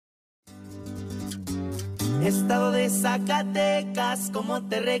Estado de Zacatecas, como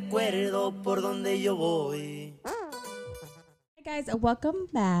te recuerdo por donde yo voy. Hey guys, welcome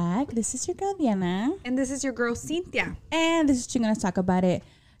back. This is your girl Diana. And this is your girl Cynthia. And this is She Gonna Talk About It.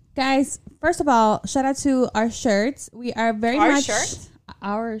 Guys, first of all, shout out to our shirts. We are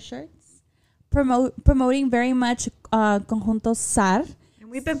our shirts promoting very much Conjunto SAR. And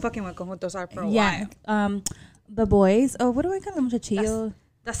we've been fucking with Conjunto SAR for a while. The boys. Oh, what do I call them? Muchachillo.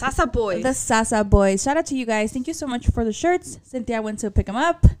 The Sasa Boys. The Sasa Boys. Shout out to you guys. Thank you so much for the shirts. Cynthia went to pick them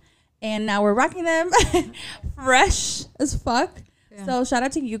up, and now we're rocking them. Fresh as fuck. Yeah. So shout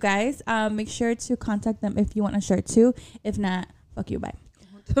out to you guys. Make sure to contact them if you want a shirt too. If not, fuck you, bye.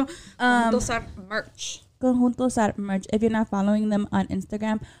 Conjunto SAR merch. Conjunto SAR merch. If you're not following them on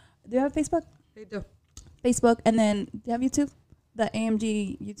Instagram, do you have Facebook? They do. Facebook, and then do you have YouTube? The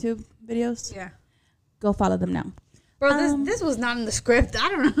AMG YouTube videos? Yeah. Go follow them now. Bro, this was not in the script. I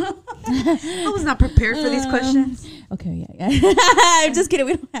don't know. I was not prepared for these questions. Okay, yeah. I'm just kidding.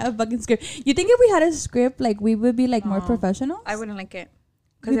 We don't have a fucking script. You think if we had a script, like, we would be, like, more professional? I wouldn't like it.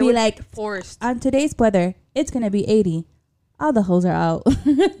 We'd be like, forced. On today's weather, it's going to be 80. All the hoes are out.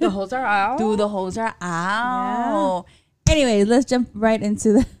 The hoes are out? Dude, the hoes are out. Yeah. Anyways, let's jump right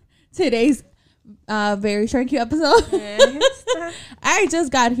into today's very short and cute episode. Yes. I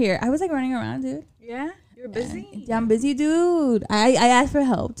just got here. I was, like, running around, dude. Yeah? You're busy? Yeah, I'm busy, dude. I asked for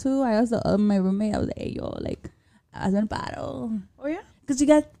help, too. I asked my roommate. I was like, hey, yo, like, hazme un paro. Oh, yeah? Because you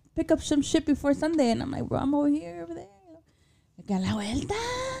got to pick up some shit before Sunday. And I'm like, bro, I'm over here, over there. Acá a la vuelta.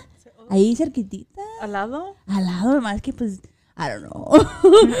 Ahí cerquitita. ¿Al lado? Al lado, nomás que, pues, I don't know.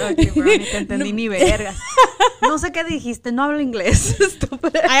 Okay, bro, ni te entendí ni vergas. No sé qué dijiste. No hablo inglés.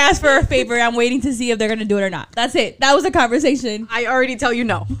 I asked for a favor. I'm waiting to see if they're going to do it or not. That's it. That was the conversation. I already tell you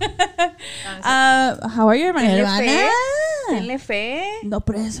no. How are you, hermana? Tenle fe. No,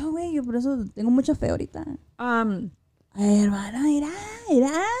 por eso, güey. Yo por eso tengo mucha fe ahorita. Ay, hermana, mira.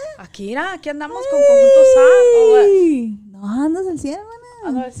 Aquí andamos con Conjunto SAR. No, andas al 100,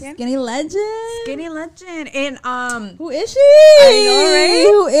 hermana. Skinny legend. And who is she? I know, right?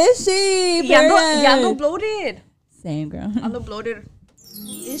 Who is she? Ya ando bloated. Same, girl. Ando bloated. Who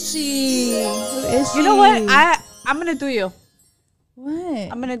is she? You know what? I'm gonna do you.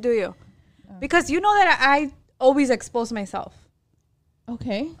 What? I'm gonna do you. Because you know that I always expose myself.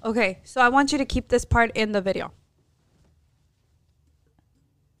 Okay. Okay, so I want you to keep this part in the video.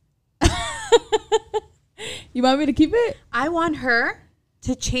 You want me to keep it? I want her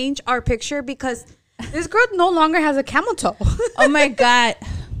to change our picture because this girl no longer has a camel toe. Oh my God.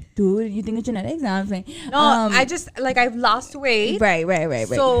 Dude, you think it's genetics? No, I'm saying. No, I just, like, I've lost weight. Right.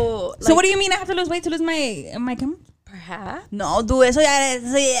 So what do you mean I have to lose weight to lose my camel? Perhaps. No, dude, eso ya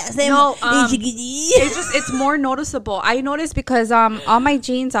no, it's more noticeable. I noticed because all my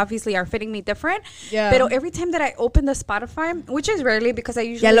jeans obviously are fitting me different. Yeah. Pero every time that I open the Spotify, which is rarely because I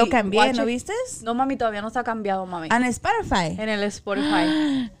usually ya lo cambié, ¿no viste? No, mami, todavía no está cambiado, mami. En Spotify. En el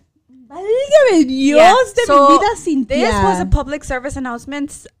Spotify. Válgame Dios, de mi vida, Cynthia. This was a public service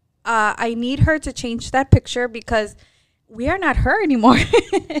announcement. I need her to change that picture because we are not her anymore.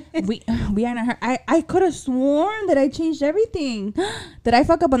 we are not her. I could have sworn that I changed everything. Did I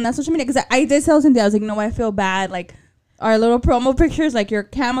fuck up on that social media? Because I did tell Cynthia, I was like, no, I feel bad. Like, our little promo pictures, like your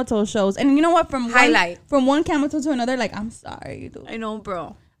camel toe shows. And you know what? From one camel toe to another, like, I'm sorry, dude. I know,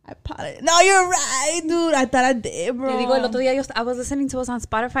 bro. I apologize. No, you're right, dude. I thought I did, bro. Te digo, el otro día I was listening to us on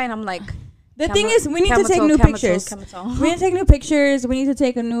Spotify and I'm like... The thing is, we need to take new pictures. We need to take new pictures. We need to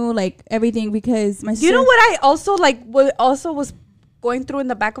take a new, like, everything because my sister... You know what I also, like, was going through in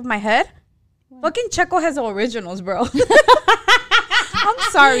the back of my head? What? Fucking Checo has the originals, bro. I'm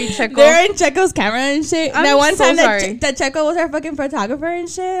sorry, Checo. They're in Checo's camera and shit. I'm that one so time sorry. that Checo was our fucking photographer and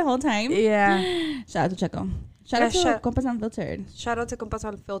shit the whole time. Yeah. Shout out to Checo. Shout out to Compas Unfiltered. Shout out to Compas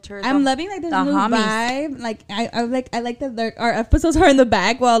Unfiltered. I'm loving like this new vibe. Like I like that our episodes are in the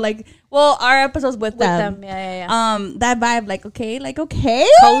back. Well, our episodes with them. Yeah. That vibe, like okay.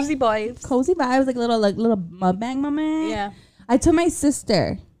 Cozy vibes. Cozy vibes, like little mukbang moment. Yeah. I told my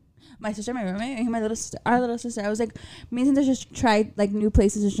sister, my roommate, and our little sister. I was like, me and Cynthia should try like new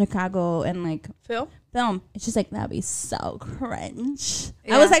places in Chicago and like film. It's just like that'd be so cringe.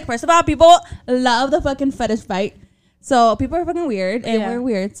 Yeah. I was like, first of all, people love the fucking fetish fight, so people are fucking weird and we're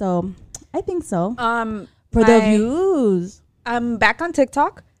weird. So I think so. For the views, I'm back on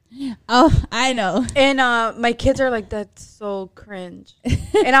TikTok. Oh, I know. And my kids are like, that's so cringe.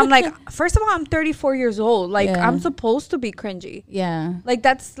 And I'm like, first of all, I'm 34 years old. Like, I'm supposed to be cringy. Yeah. Like,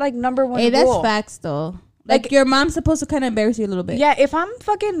 that's like number one rule. That's facts, though. Like your mom's supposed to kind of embarrass you a little bit. Yeah, if I'm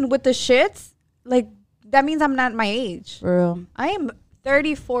fucking with the shits, like, that means I'm not my age. For real. I am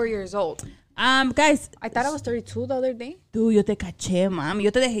 34 years old. Guys, I thought I was 32 the other day. dude, yo te caché, mami. Yo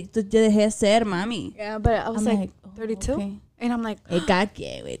te dejé ser, mami. Yeah, but I was I'm like, like, 32? okay. And I'm like, Cada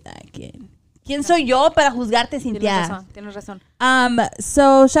quien, güey, cada quien. ¿Quién soy yo para juzgarte, Cynthia? Tienes razón.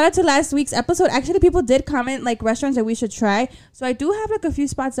 So shout out to last week's episode. Actually, people did comment like restaurants that we should try. So I do have like a few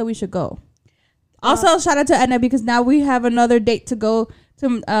spots that we should go. Also, shout out to Edna because now we have another date to go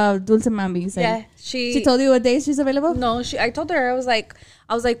to Dulce Mambi's. Yeah, she told you what days she's available? No, I told her, I was like,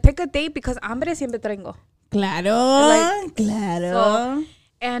 pick a date because hambre siempre tengo. Claro, Like, claro. So,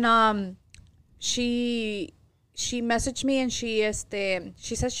 and she messaged me and she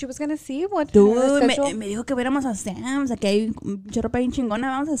said she was gonna see what her Dude, schedule. me dijo que fuéramos a Sam's. Aquí hay un ropa bien chingona.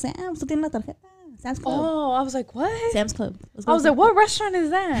 Vamos a Sam's. Tú tienes la tarjeta. Sam's Club. Oh, I was like, what? Sam's Club. I was like, what restaurant is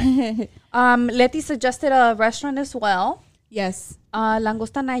that? Letty suggested a restaurant as well. Yes.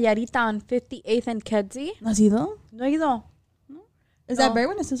 Langosta Nayarita on 58th and Kedzie. ¿No has ido? No he ido. Is No. that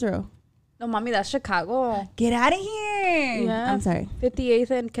Berwyn or Cicero? No, mami, that's Chicago. Get out of here. Yeah. I'm sorry.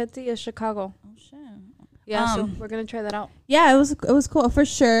 58th and Kedzie is Chicago. Oh, shit. Yeah, so we're going to try that out. Yeah, it was cool. For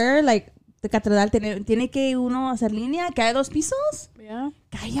sure, like, the catedral tiene que uno hacer línea, que hay 2 pisos. Yeah.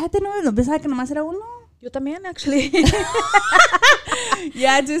 Cállate, no pensaba que nomás era uno. Yo también, actually.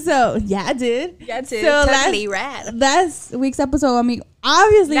 Yeah, dude. So, yeah, dude. Yeah, dude. So Totally rad. last week's episode, I mean,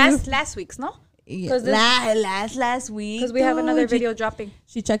 obviously. Last week's, no? Yeah, last week. Because we have another dude. video dropping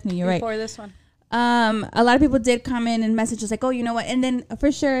She checked me, you're right. before this one. A lot of people did comment and message us like, oh, you know what? And then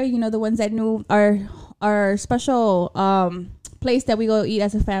for sure, you know, the ones that knew our special place that we go eat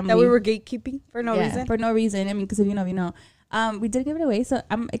as a family. That we were gatekeeping for no Yeah, reason. For no reason. I mean, because if you know, you know. We did give it away, so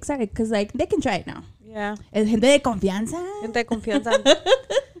I'm excited because like they can try it now. Yeah. Es gente de confianza. Gente de confianza.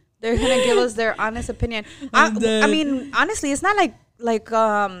 They're gonna give us their honest opinion. I mean, honestly, it's not like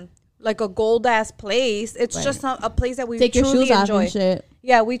a gold ass place. It's Right. just a place that we Take your truly shoes off enjoy. and shit.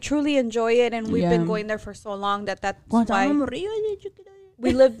 Yeah, we truly enjoy it, and we've Yeah. been going there for so long that's Cuando why estábamos morrillos,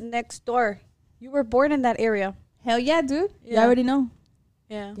 we lived next door. You were born in that area. Hell yeah, dude. You Yeah. already know.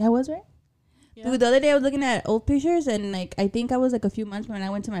 Yeah. Yeah, I was right. Yeah. Dude, the other day I was looking at old pictures and like I think I was like a few months when I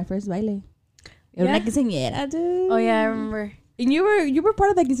went to my first baile. Era Yeah. una quinceañera, dude. Oh yeah, I remember. And you were part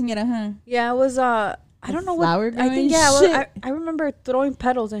of that quinceañera, huh? Yeah, it was I don't know flower what I growing think. Yeah, shit. I remember throwing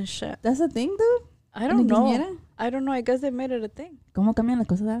petals and shit. That's the thing, dude. I ¿En don't la know. quinceañera? I don't know. I guess they made it a thing. ¿Cómo cambian las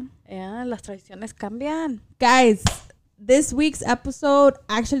cosas? ¿Ah? Yeah, las tradiciones cambian. Guys, this week's episode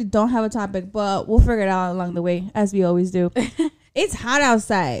actually don't have a topic, but we'll figure it out along the way, as we always do. It's hot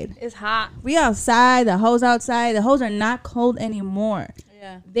outside. It's hot. We outside. The hoes outside. The hoes are not cold anymore.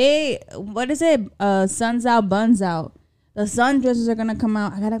 Yeah. What is it? Sun's out, buns out. The sundresses are gonna come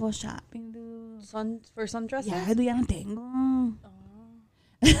out. I gotta go shopping, dude. For sundresses? Ya, dude, ya no tengo.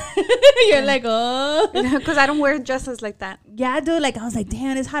 You're like, oh. Because I don't wear dresses like that. Yeah, dude. Like, I was like,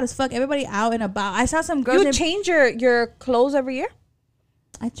 damn, it's hot as fuck. Everybody out and about. I saw some girls. You that- change your clothes every year?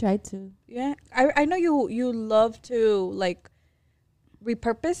 I tried to. Yeah. I know you love to like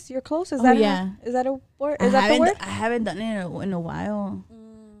repurpose your clothes. Is Oh, that yeah. is that a word? I Is that the word? haven't done it in a while.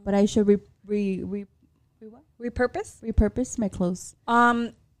 But I should Repurpose? repurpose my clothes.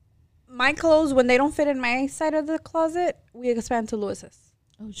 My clothes, when they don't fit in my side of the closet, we expand to Lewis's.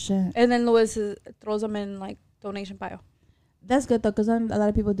 Oh shit. And then Lewis throws them in like donation pile. That's good though, because a lot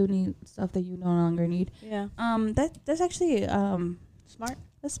of people do need stuff that you no longer need. Yeah. That's actually Smart.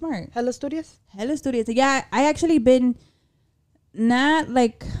 that's smart. Hello Studios? Hello Studios. Yeah, I actually been not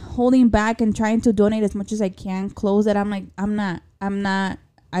like holding back and trying to donate as much as I can. Clothes that I'm like, I'm not.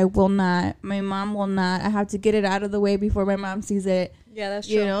 I will not. My mom will not. I have to get it out of the way before my mom sees it. Yeah, that's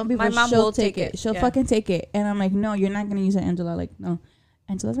true. You know, before my mom she'll will take it. She'll Yeah. fucking take it. And I'm like, no, you're not gonna use it, Angela. Like, no.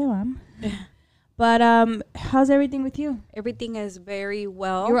 Angela's my mom. But how's everything with you? Everything is very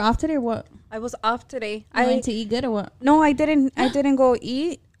well. You were off today or what? I was off today. You went to eat good or what? No, I didn't. I didn't go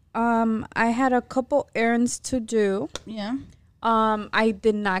eat. I had a couple errands to do. Yeah. I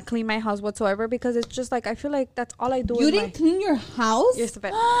did not clean my house whatsoever because it's just like I feel like that's all I do. You in didn't clean your house? Yes,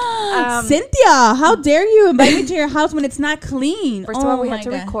 but, Cynthia, how dare you invite me to your house when it's not clean? First of all, we my had to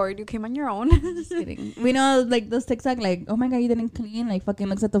God. record. You came on your own. Just kidding. We know like those TikTok like, oh my God, you didn't clean. Like fucking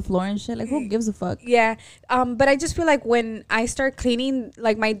looks at the floor and shit. Like who gives a fuck? Yeah. But I just feel like when I start cleaning,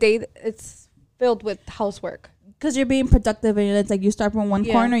 like my day, it's filled with housework. Because you're being productive and it's like you start from one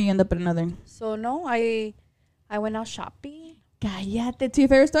Yeah. corner, you end up at another. So no, I went out shopping. Cállate. To your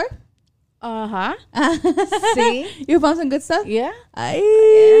favorite store? Uh-huh. See? You found some good stuff? Yeah. Ay,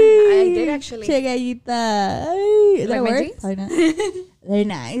 Yeah, I did actually. Che gallita. Ay, is Like that my word? jeans? Probably not. They're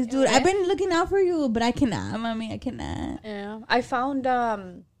nice, dude. Yeah. I've been looking out for you, but I cannot, mommy. I cannot. Yeah. I found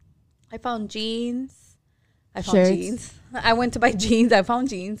jeans. I found Shirts. jeans. I went to buy jeans. I found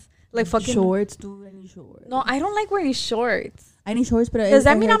jeans. Like fucking shorts, dude. I need shorts. No, I don't like wearing shorts. I need shorts, but Does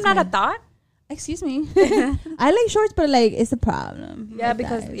that mean I'm not a thought? Excuse me. I like shorts, but like it's a problem. Yeah, My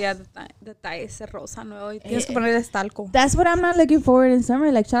because thighs. the thigh es rosa nuevo y tienes que ponerle talco. That's what I'm not looking forward in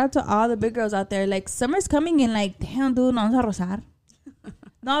summer. Like, shout out to all the big girls out there. Like, summer's coming and like, damn, dude, no vamos a rozar.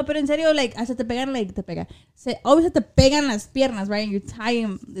 No, pero en serio, like, hasta te pegan, like, te pega. Always te pegan las piernas, right? And you tie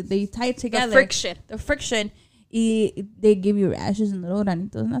them, they tie it together. The friction. The friction. Y they give you rashes and little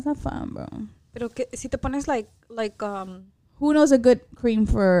granitos. And that's not fun, bro. Pero que, si te pones like Who knows a good cream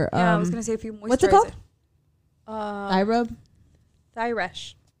for, yeah, I was going to say if you moisturize what's it called? Thigh rub? Thigh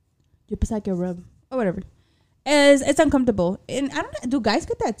rash. Yo pensaba que rub. Or whatever. It's uncomfortable. And I don't know, do guys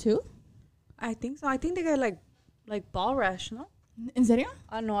get that too? I think so. I think they get like ball rash, no? En serio?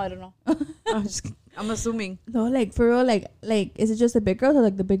 No, I don't know. I'm assuming. No, like for real, like is it just the big girls or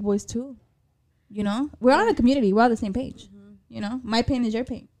like the big boys too? You know, we're all in a community. We're all on the same page. Mm-hmm. You know, my pain is your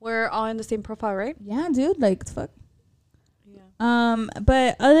pain. We're all in the same profile, right? Yeah, dude. Like fuck. Yeah.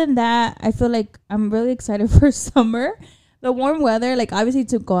 But other than that, I feel like I'm really excited for summer. The warm weather, like obviously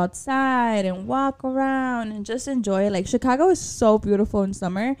to go outside and walk around and just enjoy it. Like Chicago is so beautiful in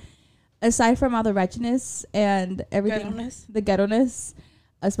summer. Aside from all the wretchedness and everything, the ghetto-ness,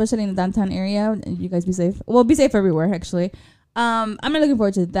 especially in the downtown area, you guys be safe. Well, be safe everywhere, actually. I'm not looking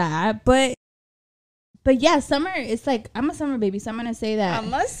forward to that, but yeah, summer. It's like I'm a summer baby, so I'm gonna say that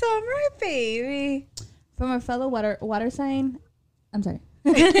I'm a summer baby. From a fellow water sign. I'm sorry.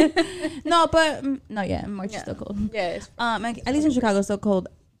 No, yeah, March is still cold. Yeah. At least in Chicago, it's still cold.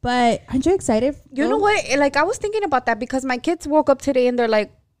 But aren't you excited? You know what? Like I was thinking about that because my kids woke up today and they're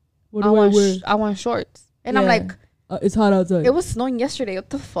like, what do I wear? I want shorts. And I'm like, it's hot outside. It was snowing yesterday. What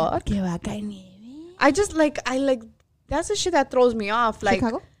the fuck? I just like that's the shit that throws me off. Like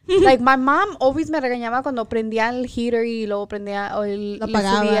Chicago? Like my mom always me regañaba cuando prendía el heater y luego prendía o lo le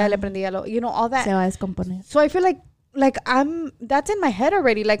subía, le prendía, you know, all that. Se va a descomponer. So I feel like that's in my head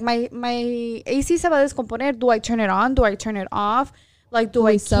already. Like my AC se va a descomponer. Do I turn it on? Do I turn it off? Like do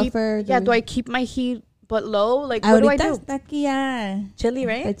I keep my heat but low? Like what do I do? Está aquí ya. Chilly,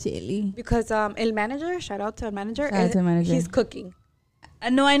 right? Está chilly. Because el manager, shout out to the manager, he's cooking.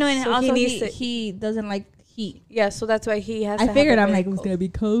 No, I know, and so also he doesn't like heat. Yeah, so that's why he has. I figured I'm like, it's gonna be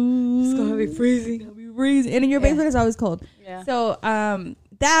cold. It's gonna be freezing. It's gonna be freezing, and in your basement is always cold. Yeah. So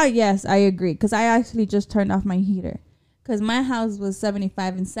that yes, I agree, because I actually just turned off my heater, because my house was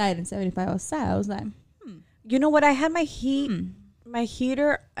 75 inside and 75 outside. I was like, You know what? I had my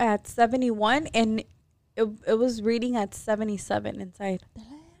heater at 71 and it was reading at 77 inside.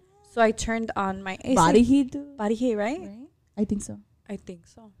 So I turned on my AC. Body heat, dude. Body heat, right? I think so. I think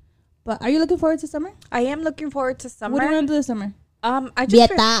so. But are you looking forward to summer? I am looking forward to summer. What are you gonna do this summer? I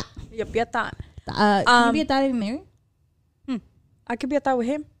just Bieta. Bieta. Can you be a married? I could be a with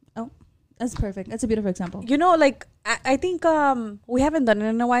him. Oh, that's perfect. That's a beautiful example. You know, like I think we haven't done it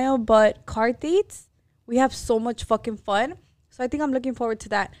in a while, but car dates, we have so much fucking fun. So I think I'm looking forward to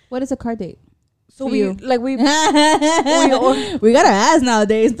that. What is a car date? So we gotta ask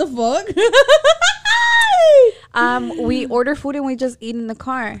nowadays. The fuck? We order food and we just eat in the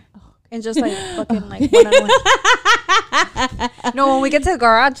car. And just like fucking like one-on-one. No, when we get to the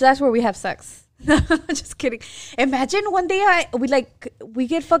garage, that's where we have sex. Just kidding. Imagine one day we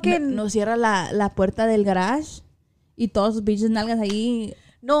get fucking. Nos cierra la puerta del garage y todos los bichos nalgas ahí.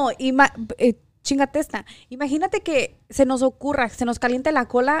 No, chingate esta. Imagínate que se nos caliente la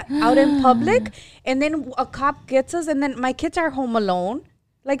cola out in public, and then a cop gets us, and then my kids are home alone.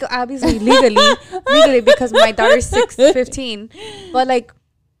 Like obviously legally because my daughter's 15. But like,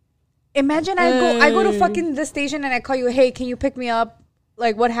 imagine I go to fucking the station and I call you, hey, can you pick me up?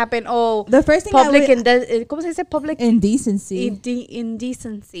 Like what happened? Oh, the first thing public ¿cómo se dice? Public indecency.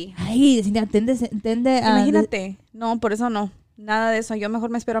 Indecency. Ay, entiende. Imagínate. No, por eso no. Nada de eso. Yo mejor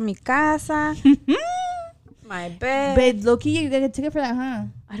me espero a mi casa. My bed. But low-key, you get a ticket for that, huh?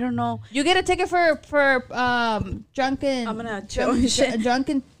 I don't know. You get a ticket for drunken. I'm gonna chill.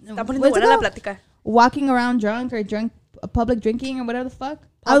 Drunken. Está poniendo buena la plática. Walking around drunk or public drinking or whatever the fuck.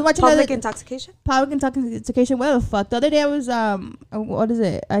 I was watching public intoxication. Public intoxication. Whatever the fuck. The other day I was what is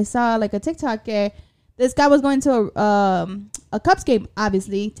it? I saw like a TikTok. This guy was going to a Cubs game,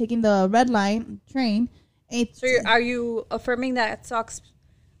 obviously taking the red line train. So are you affirming that Sox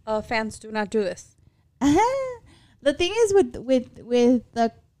fans do not do this? The thing is with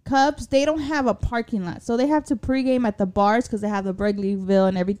the Cubs, they don't have a parking lot, so they have to pregame at the bars because they have the Wrigleyville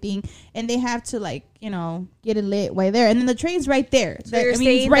and everything, and they have to get it lit right there, and then the train's right there. So you're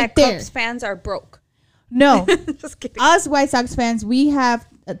saying that Cubs fans are broke? No, just kidding. Us White Sox fans, we have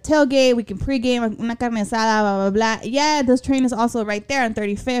a tailgate. We can pregame una carne asada, blah, blah, blah. Yeah, this train is also right there on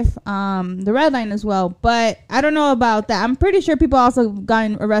 35th, the red line as well. But I don't know about that. I'm pretty sure people also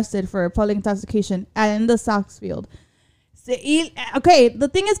got arrested for public intoxication in the Sox field. Okay, the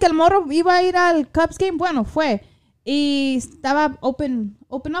thing is que el morro iba a ir al Cubs game. Bueno, fue. Y estaba open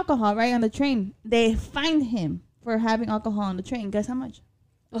alcohol, right, on the train. They fined him for having alcohol on the train. Guess how much?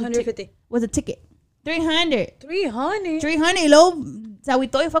 150. Was a ticket. 300. 300. 300. Y luego se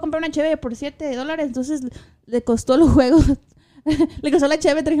agüitó y fue a comprar una cheve por $7. Entonces le costó los juegos. Le costó la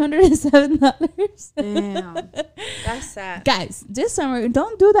cheve $307. Damn. That's sad. Guys, this summer,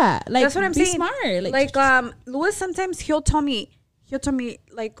 don't do that. Like, that's what I'm be saying. smart. Like Louis, sometimes he'll tell me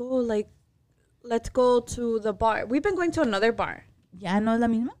like, oh, like, let's go to the bar. We've been going to another bar. Ya no es la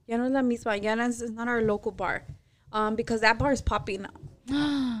misma. Ya no es la misma. Ya no es not our local bar. Because that bar is popping now.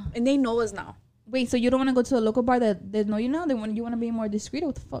 And they know us now. Wait, so you don't want to go to a local bar that they know you now? You want to be more discreet?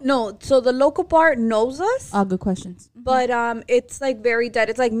 What the fuck? No, so the local bar knows us. Oh, good questions. But it's like very dead.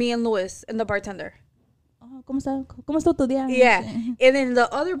 It's like me and Louis and the bartender. Oh, ¿cómo está tu día? Yeah. And then the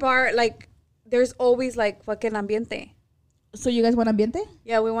other bar, like, there's always like fucking ambiente. So you guys want ambiente?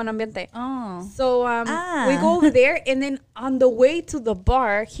 Yeah, we want ambiente. Oh. So we go over there, and then on the way to the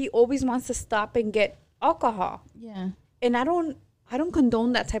bar, he always wants to stop and get alcohol. Yeah. And I don't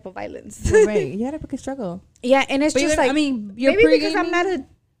condone that type of violence. Right. Yeah, porque struggle. Yeah, and it's But just like, I mean, you're maybe because I'm pre-gaming? not a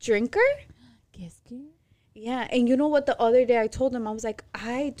drinker. Yeah, and you know what? The other day I told him, I was like,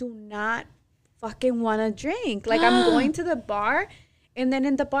 I do not fucking want to drink. Like, I'm going to the bar, and then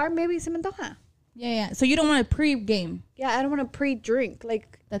in the bar, maybe se me antoja. Yeah. So you don't want to pre-game. Yeah, I don't want to pre-drink.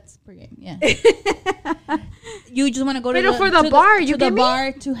 Like, That's pre-game, yeah. You just want to go to Pero for the bar, you to the get me?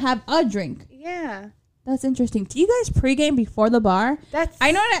 bar to have a drink. yeah. That's interesting. Do you guys pre-game before the bar? That's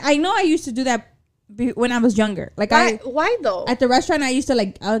I know I used to do that when I was younger. Like why though? at the restaurant, I used to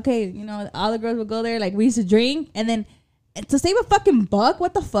like, okay, you know, all the girls would go there. Like we used to drink, and then to save a fucking buck,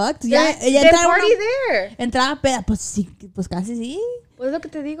 what the fuck? They party there. Entraba peda, pues sí, pues casi sí. Pues lo que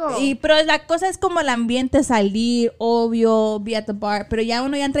te digo. Pero la cosa es como el ambiente, salir, obvio, be at the bar, pero ya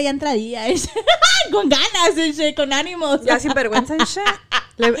uno ya entra ya entradilla, con ganas and shit, con ánimos. Ya sin vergüenza and shit.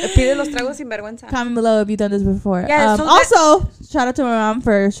 Le pide los tragos sin vergüenza. Comment below if you've done this before. Yeah, so also, shout out to my mom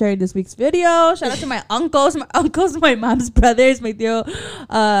for sharing this week's video. Shout out to my uncles, my mom's brothers, mi tío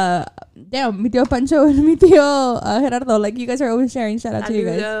Pancho and mi tío Gerardo. Like, you guys are always sharing. Shout out to you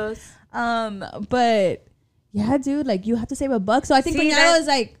guys. But yeah, dude, like, you have to save a buck. So I think Cuñado is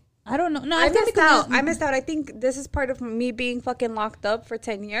like, I don't know. No, I missed out. I think this is part of me being fucking locked up for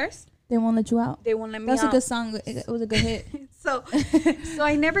 10 years. They won't let you out. They won't let me That's out. a good song. It was a good hit. So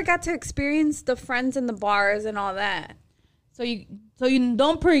I never got to experience the friends in the bars and all that. So you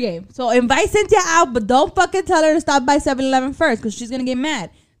don't pregame. So invite Cynthia out, but don't fucking tell her to stop by 7-Eleven first, because she's gonna get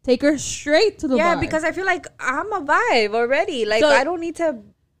mad. Take her straight to the bar. Yeah, because I feel like I'm a vibe already. Like, So- I don't need to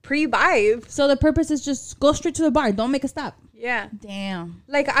pre-vibe. So the purpose is just go straight to the bar. Don't make a stop. Yeah. Damn.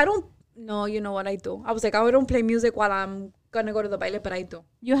 Like, I don't. No, you know what I do? I was like, I don't play music while I'm gonna go to the baile, but I do.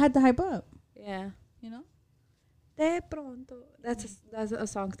 You had to hype up. Yeah. You know. De pronto. That's a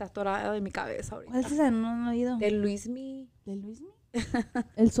song que está atorada en mi cabeza ahorita. ¿Cuál es esa? No he oído. De Luismi. ¿De Luismi?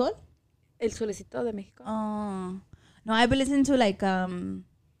 ¿El Sol? El Solecito de México. Oh. No, I've been listening to like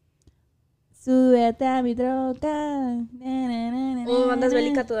Súbete a mi troca. ¿O andas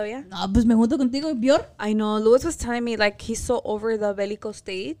bélica todavía? No, pues me junto contigo, Bior. I know. Louis was telling me like he's so over the bélico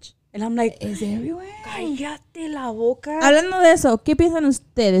stage. And I'm like, Is everywhere. cállate la boca. Hablando de eso, ¿qué piensan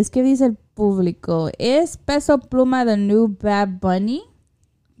ustedes? ¿Qué dice el público? ¿Es Peso Pluma the new Bad Bunny?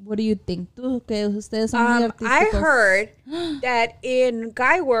 What do you think? ¿Tú que ustedes son muy artísticos? I heard that in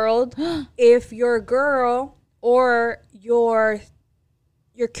Guy World, if your girl or your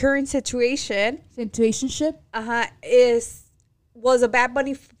current Situationship? was a Bad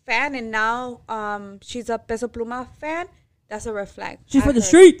Bunny fan and now she's a Peso Pluma fan, that's a red flag. She's for the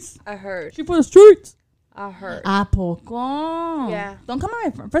streets. I heard. She's for the streets. I heard. ¿A poco? Yeah. Don't come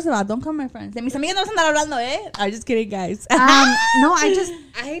my friend. First of all, don't come my friends. De mis amigas no vas a andar hablando, I'm just kidding, guys. No, I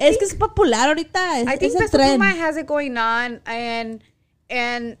Es que es popular ahorita. I think es el Peso trend. Pluma has it going on, and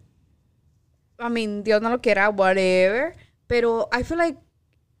I mean, Dios no lo quiera, whatever. Pero I feel like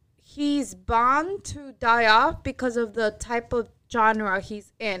he's bound to die off because of the type of genre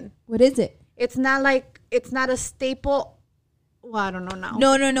he's in. What is it? It's not a staple. Well, I don't know now.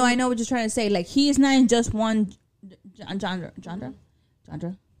 No. I know what you're trying to say. Like, he is not in just one genre.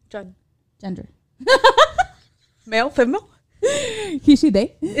 Male, female. He, she,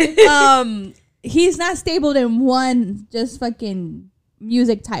 they. He's not stable in one just fucking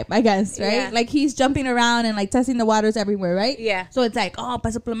music type, I guess, right? Yeah. Like he's jumping around and like testing the waters everywhere, right? Yeah. So it's like, oh,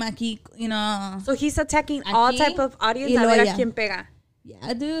 Peso Pluma aquí, you know. So he's attacking all Aquí, type of audience y a luego ver a ya. quién pega.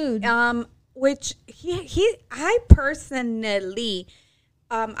 Yeah, dude. Which I personally,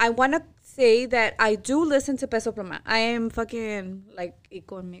 I want to say that I do listen to Peso Pluma. I am fucking like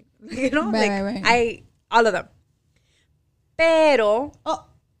iconic, you know, Right. all of them. Pero Oh,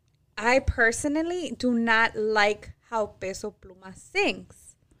 I personally do not like how Peso Pluma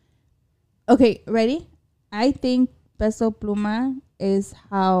sings. okay, ready? I think Peso Pluma is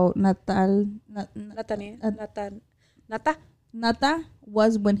how Nata Nata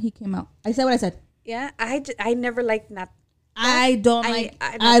was when he came out. I said what I said. Yeah, I never liked Nat. I don't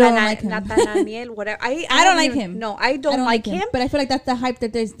like him. Nathaniel, whatever. I don't like him. No, I don't like him. But I feel like that's the hype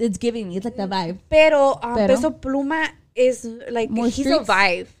that it's giving me. It's like the vibe. Pero Peso Pluma is like More he's streets? a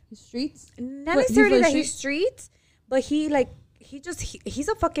vibe. Streets? Not What, necessarily he's that for he's streets, but he's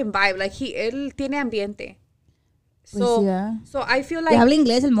a fucking vibe. Like él tiene ambiente. So Pues yeah. so I feel Y like habla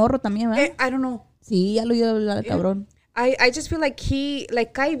inglés el morro también, ¿verdad? I don't know. Sí, ya lo oí hablar, cabrón. I just feel like he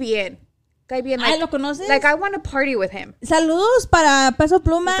like cae bien. Cae bien. Ay, Like, ¿lo conoces? like I want to party with him. Saludos para Peso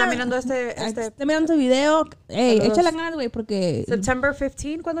Pluma. Está mirando este Está mirando tu video. Ey, Saludos. échale ganas, güey, porque... September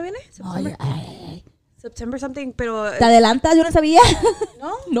 15, ¿cuándo viene? Ay, ay. September something, pero ¿Te adelantas? Yo no sabía.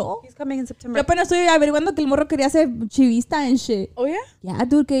 no. No. He's coming in Yo September. apenas estoy averiguando que el morro quería ser chivista and shit. Oh yeah? Yeah,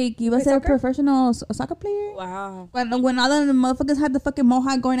 dude, que iba a ¿Play ser soccer? professional soccer player. Wow. When all the motherfuckers had the fucking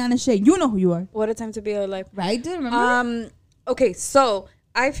mohawk going on and shit. You know who you are. What a time to be alive. Right, dude? Remember? Okay, so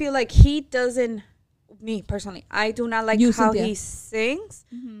I feel like he doesn't. Me personally, I do not like You, how Cynthia. he sings,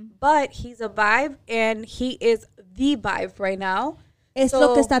 but he's a vibe, and he is the vibe right now. Es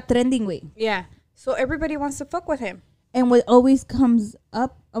lo que está trending, güey. Yeah. So everybody wants to fuck with him. And what always comes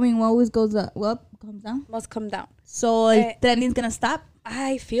up, what always goes up, comes down. Must come down. So el trending's gonna stop.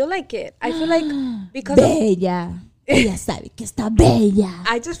 I feel like it. I feel like because of, Bella. Ella sabe que está bella.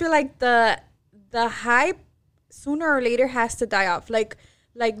 I just feel like the hype sooner or later has to die off. Like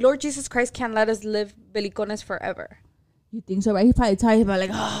Lord Jesus Christ can't let us live belicones forever. You think so, right? He probably talking about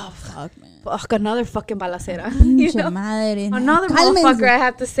like, oh, fuck, man. Fuck, another fucking balacera. Pinche You know? madre. Another Cálmense. motherfucker I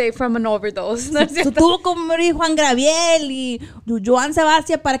have to say from an overdose. No es Se cierto. tuvo que morir Juan Gabriel y Joan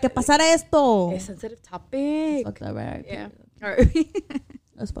Sebastián para que pasara esto. A sensitive topic. Fucked up, right? Yeah. All right.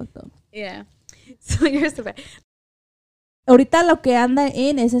 That's fucked up. Yeah. So here's the fact. Ahorita lo que anda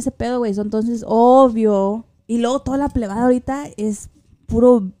en es ese pedo, güey. So, entonces, obvio. Y luego toda la plebada ahorita es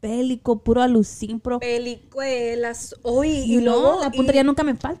puro bélico, puro alucimpro. Pelicuelas. Oye, Y luego la puntería nunca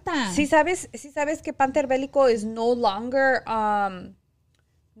me falta. Sí sabes que Panther Bélico is no longer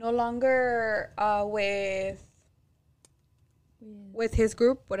with his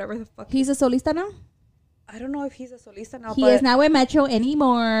group, whatever the fuck. He's a solista now? I don't know if he's a solista now, He but is not with Metro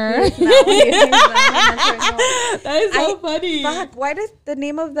anymore. That is so funny. Fuck, why does the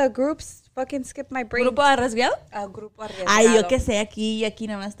name of the groups fucking skip my brain? ¿Grupo Arriesgado? Grupo Arriesgado. Ay, yo que sé, aquí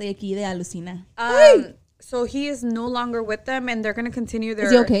nada más estoy aquí de alucina. So he is no longer with them, and they're gonna continue their.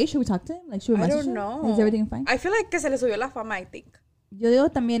 Is he okay? Should we talk to him? Like, should we I message don't him? know. Is everything fine? I feel like que se le subió la fama, I think. Yo digo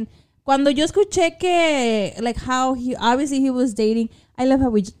también, cuando yo escuché que, like, how he, obviously he was dating, I love how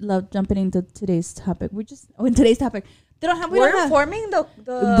we love jumping into today's topic. In today's topic. We're informing the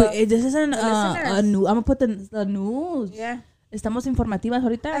This is a listeners. new, I'm gonna put the news. Yeah. Estamos informativas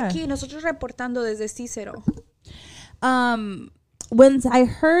ahorita. Aquí, nosotros reportando desde Cicero. When I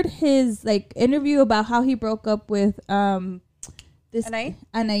heard his, like, interview about how he broke up with, this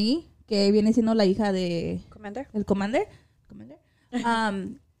Anaí, que viene siendo la hija de... Commander. El commander.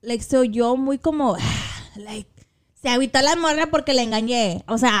 Like, so yo muy como, like, se agüitó la morra porque le engañé.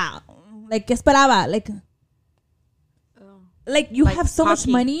 O sea, like, ¿qué esperaba? Like, you Like have so much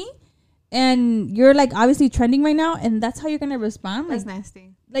cocky. money and you're, like, obviously trending right now and that's how you're gonna respond. That's Like,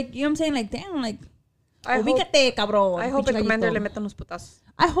 nasty. like, you know what I'm saying? Like, damn, like, I hope ubícate, cabrón. el pinche Commander gallito. le meta unos putazos.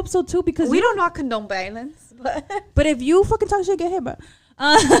 I hope so too because We don't not condone violence, but if you fucking talk shit, get hit, bro.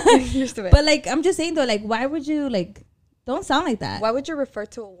 But, like, I'm just saying though, like, why would you, like, don't sound like that. Why would you refer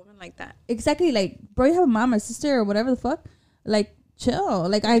to a woman like that? Exactly, like, bro, you have a mom or sister or whatever the fuck. Like, chill.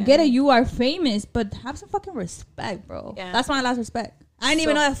 Like, I get it, you are famous, but have some fucking respect, bro. Yeah. That's my last respect. I didn't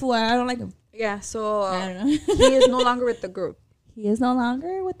even know that fool. I don't like him. Yeah, so I don't know. he is no longer with the group. He is no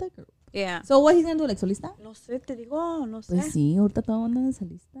longer with the group. Yeah. So what he's gonna do, like, solista? No sé, te digo, no sé. Pues sí, ahorita todo mundo es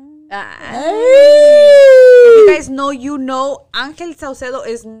solista. If you guys know, you know, Ángel Saucedo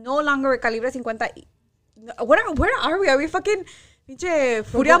is no with Calibre 50. Where are we? Are we fucking pinche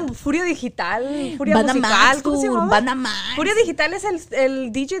Furia Digital? Furia Banda Musical? Max, ¿Cómo se dude, llama? Banda Max. Furia Digital es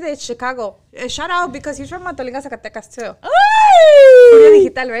el DJ de Chicago. Shout out because he's from Matolinga, Zacatecas too. Ay! Julio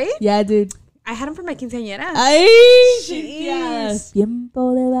Digital, right? Yeah, dude. I had them for my quinceañera. Ay, Jeez. yes.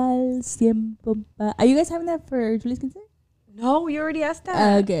 Tiempo de vals, tiempo. Are you guys having that for Julie's quince? No, you already asked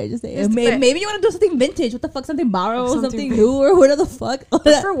that. Okay, just say Just maybe, say- maybe you want to do something vintage. What the fuck? Something borrowed, Something something vintage. new, or whatever the fuck.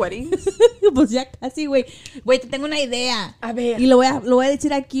 That's for weddings. Pues ya casi, güey. Güey, te tengo una idea. A ver. Y lo voy a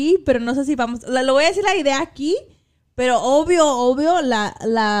decir aquí, pero no sé si vamos. Lo voy a decir la idea aquí, pero obvio,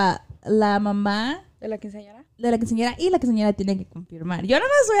 la mamá ¿De la quinceañera? de la quinceañera y la quinceañera tienen que confirmar. Yo nada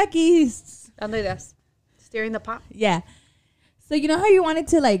más estoy aquí. Dando ideas. Steering the pot. Yeah. So you know how you wanted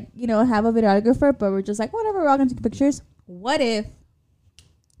to like, have a videographer, but we're just like, whatever, we're all gonna take pictures. What if,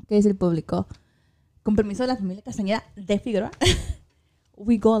 que es el público, con permiso de la familia Castañeda de Figueroa,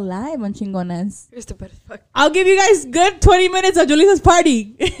 we go live on Chingonas? You're stupid. Fuck. I'll give you guys good 20 minutes of Julisa's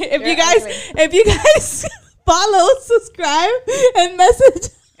party. if you guys follow, subscribe, and message.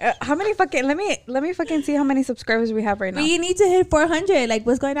 How many fucking... Let me fucking see how many subscribers we have right now. We need to hit 400. Like,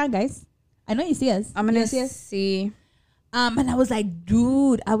 what's going on, guys? I know you see us. I'm gonna You see us? see. And I was like,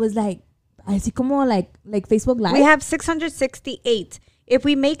 dude, así como like Facebook Live. We have 668. If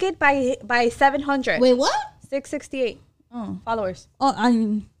we make it by 700. Wait, what? 668 Oh, followers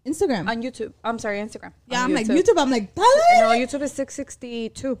on Instagram. on YouTube. I'm sorry, Instagram. Yeah, On I'm like YouTube. I'm like, No, dale. YouTube is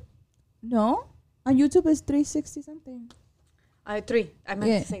 662. No, on YouTube is 360 something. 3. I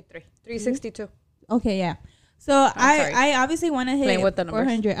meant Yeah. to say 3. 362. Okay, yeah. So sorry. I obviously want to hit Playing with the numbers.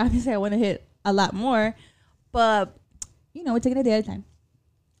 400. Obviously, I want to hit a lot more, but we're taking it a day at a time.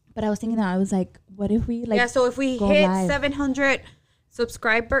 But I was thinking, I was like, what if we like? Yeah, so if we go hit live? 700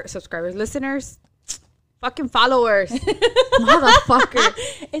 subscribers, listeners, fucking followers, motherfucker.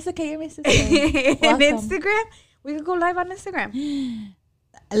 It's okay, you're my sister. And Welcome. Instagram, we could go live on Instagram.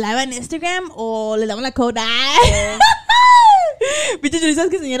 Live on Instagram o le damos la coda. Pinche Julisa's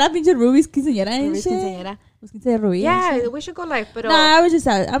quinceañera, pinche Ruby's quinceañera and Ruby's shit. quinceañera. Los 15 de Ruby. and Yeah, shit. we should go live, pero No, I was just,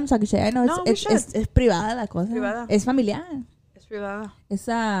 I'm talking shit. I know No, we es should. privada la cosa. Privada. Es familiar. es privada. Es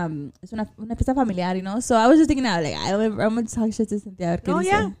una fiesta familiar, So I was just thinking, like, I'm gonna talk shit to Cynthia. A ver qué No,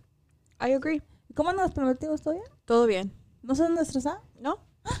 dice. yeah. I agree. ¿Cómo andan los prometidos? ¿Todo bien? Todo bien. ¿No se andan estresados? ¿No?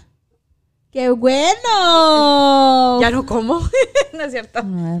 ¡Qué bueno! Ya no como. No es cierto.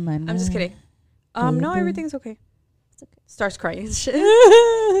 No, hermana. I'm just kidding. No, everything's okay. It's okay. Starts crying and shit.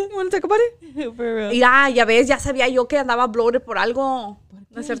 You want to talk about it? For real. Ya ves, ya sabía yo que andaba bloated por algo.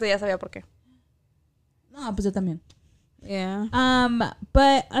 No es cierto, ya sabía por qué. No, pues yo también. Yeah.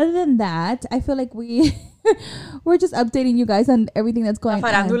 But other than that, I feel like we're just updating you guys on everything that's going La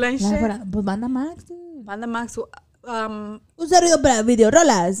farándula on. and shit. Pues manda Max, dude. Manda Max. Un saludo para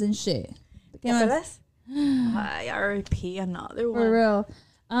videorolas and shit. ¿Te acuerdas? Ay, RIP, another one. For real.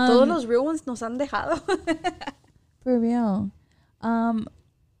 Todos los real ones nos han dejado. For real.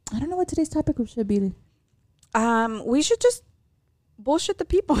 I don't know what today's topic should be. We should just bullshit the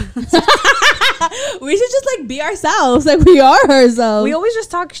people. We should just like be ourselves, like we are ourselves. We always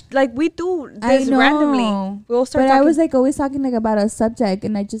just talk like we do I this know. randomly. We'll start But talking. I was like always talking like about a subject,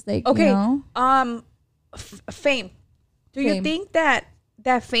 and I just like okay. you know? Fame. Do you Fame. think that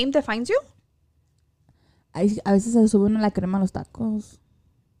fame defines you? A veces se sube uno la crema a los tacos.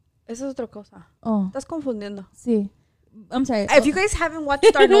 Eso es otra cosa. Oh, Estás confundiendo. sí. I'm sorry. If you guys haven't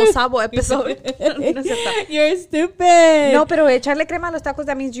watched our No Sabo episode, no es cierto. You're stupid. No, pero echarle crema a los tacos,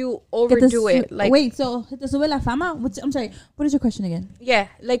 that means you Que te overdo it. su- Like, wait, so te sube la fama? I'm sorry. What is your question again? yeah,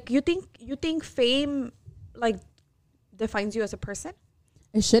 like you think fame like defines you as a person,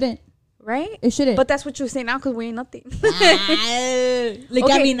 It shouldn't. right? It shouldn't. But that's what you say now because we ain't nothing. Look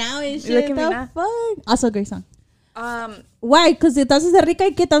at Okay. me now and shit. Look at me the now. fuck? Also a great song. um, Why? Because si te haces de rica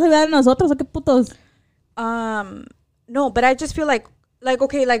y que te vas a ayudar a nosotros o qué putos. no, but I just feel like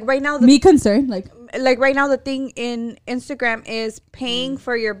okay, like right now Me concerned. Like, right now the thing in Instagram is paying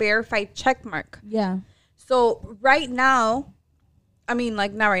for your verified check mark. yeah. So right now, I mean,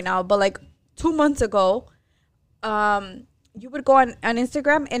 like not right now, but like 2 months ago, you would go on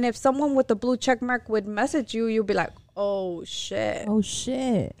Instagram, and if someone with the blue check mark would message you, you'd be like, oh shit, Oh,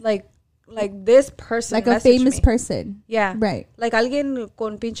 shit. like this person, Like a messaged famous me. person. Yeah, Right. like alguien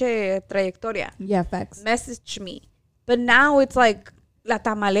con pinche trayectoria Yeah, facts. messaged me, but now it's like la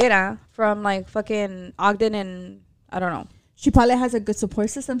tamalera from like fucking Ogden and I don't know. She probably has a good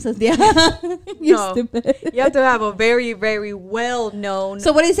support system, says yeah. You're No. stupid. You have to have a very, very well known.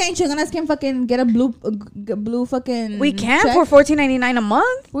 So what are you saying? Chingonas can fucking get a blue fucking we can check? for $14.99 a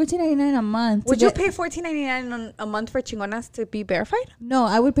month. $14.99 a month. Would to you get- pay $14.99 a month for chingonas to be verified? No,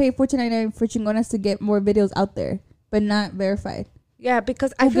 I would pay $14.99 for Chingonas to get more videos out there, but not verified. Yeah,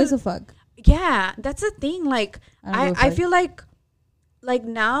 because Who I feel gives a fuck? yeah, that's the thing. Like I don't give a I fuck. feel like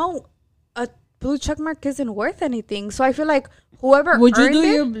now blue check mark isn't worth anything. So I feel like whoever Would you earned do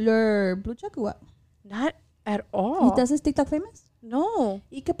it, your blue check or what? not at all. ¿Y te haces TikTok famous? No.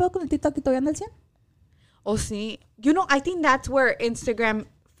 ¿Y qué pedo con el TikTok y todavía anda al 100? Oh, see. You know, I think that's where Instagram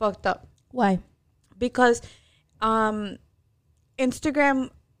fucked up. Why? Because Instagram,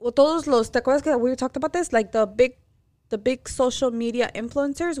 well, todos los, ¿te acuerdas que we talked about this? Like the big social media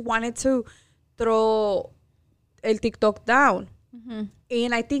influencers wanted to throw el TikTok down. Mm-hmm.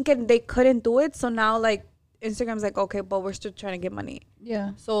 And I think they couldn't do it. So now, like, Instagram's like, okay, but we're still trying to get money.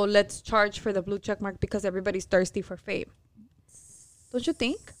 Yeah. So let's charge for the blue check mark because everybody's thirsty for fame. Don't you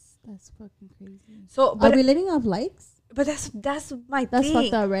think? That's fucking crazy. So, Are but we letting off likes? that's my That's thing.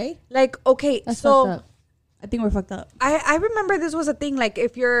 fucked up, right? Like, okay, That's so fucked up. I think we're fucked up. I remember this was a thing. Like,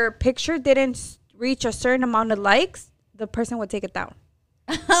 if your picture didn't reach a certain amount of likes, the person would take it down.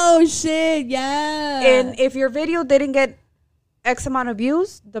 Oh shit! Yeah. And if your video didn't get X amount of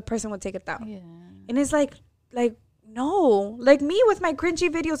views, the person would take it down. yeah. And it's like no, like me with my cringy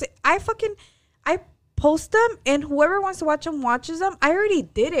videos, I post them, and whoever wants to watch them watches them. I already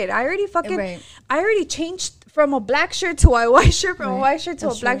did it. I already changed from a black shirt to a white shirt, from a white shirt to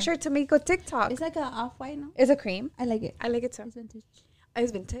That's a black true. shirt to make a TikTok. It's like a off-white, no? It's a cream. I like it. I like it too. It's vintage.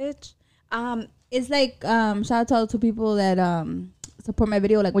 It's vintage. It's like shout out to people that support my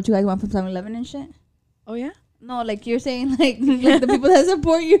video, like what you guys want from 7-Eleven and shit. Oh yeah. No, like you're saying, like the people that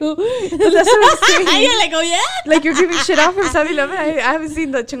support you. That's what I'm saying. You're like, oh yeah. Like you're giving shit out from 7-Eleven. I haven't seen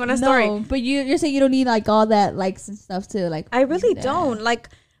the chingona story. No, but you're saying you don't need like all that likes and stuff to like. I really that. don't. Like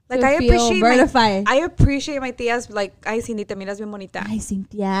To I feel appreciate verified. I appreciate my tías. Like, ay, Cindy, te miras bien bonita. Ay,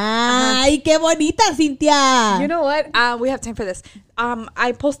 Cintia. Ay, qué bonita, Cintia. You know what? We have time for this.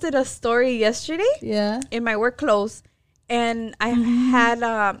 I posted a story yesterday Yeah. in my work clothes, and I had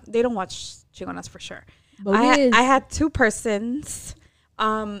they don't watch chingonas for sure. But I had two persons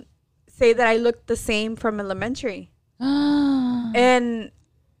say that I looked the same from elementary, and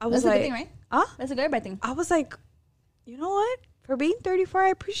I was That's a like, good thing, right? huh? That's a good bad thing. I was like, you know what? For being 34, I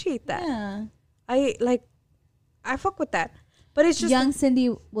appreciate that. Yeah. I fuck with that. But it's just Young Cindy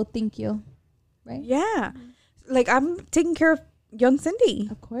will thank you, right? yeah. Like, I'm taking care of young Cindy.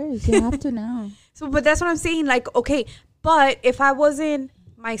 Of course, you have to now. So, but that's what I'm saying. Like, okay, but if I wasn't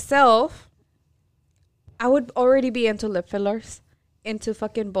myself, I would already be into lip fillers, into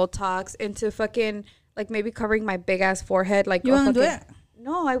fucking Botox, into fucking, like, maybe covering my big ass forehead. Like, You wouldn't do fucking- it?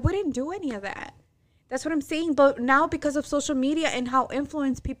 No, I wouldn't do any of that. That's what I'm saying. But now, because of social media and how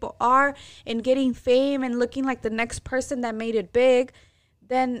influenced people are and getting fame and looking like the next person that made it big,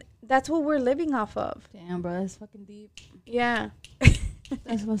 then that's what we're living off of. Damn, bro, that's fucking deep. Yeah.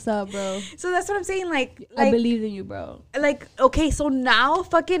 That's what's up, bro. So that's what I'm saying. Like I believe in you, bro. like, okay, so now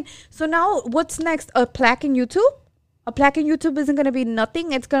what's next? A plaque in YouTube? A plaque in YouTube isn't gonna be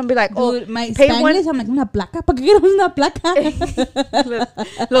nothing. It's gonna be like, Dude, my pay Spanglish, I'm like, una placa. ¿Para qué queremos una placa?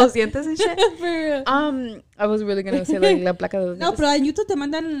 los dientes and shit. For real. I was really gonna say like la placa de los No, dientes. pero en YouTube te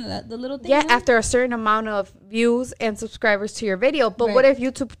mandan the little thing. Yeah, ¿no? after a certain amount of views and subscribers to your video. But Right. what if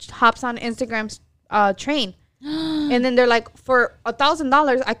YouTube hops on Instagram's train, and then they're like, for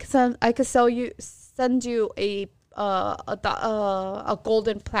 $1,000, I could send you a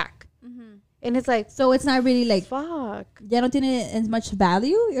golden plaque, and it's like, So it's not really like, fuck. ya no tiene as much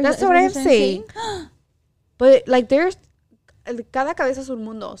value? That's Is what I'm you're saying. But like, there's cada cabeza es un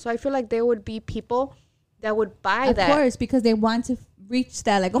mundo. So I feel like there would be people that would buy Of that. course, because they want to reach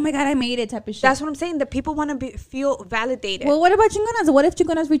that, like, oh my God, I made it type of shit. That's what I'm saying. The people want to feel validated. Well, what about Chingonas? What if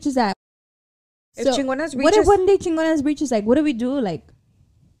Chingonas reaches that? If Chingonas what if reaches- one day Chingonas reaches, like, what do we do? Like,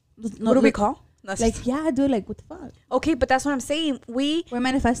 what do we call? Like, yeah, dude, like, what the fuck? Okay, but that's what I'm saying. We're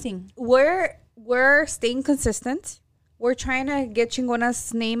manifesting. We're staying consistent. We're trying to get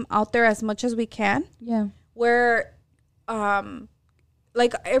Chingona's name out there as much as we can. Yeah. We're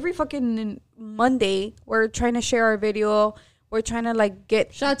like, every fucking Monday, we're trying to share our video. We're trying to like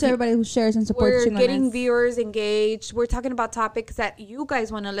get Shout out to everybody who shares and supports we're Chingonas. getting viewers engaged. We're talking about topics that you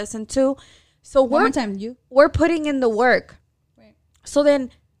guys want to listen to. So One more time, you. we're putting in the work. Right. So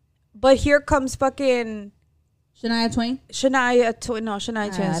then, but here comes fucking Shania Twain. Shania Twain. No,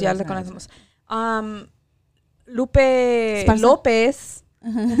 Shania Twain. Ya that's le Shania conocemos. Lupe Esparza. López.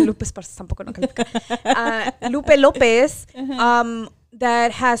 Lupe Esparza tampoco no califica. Lupe López.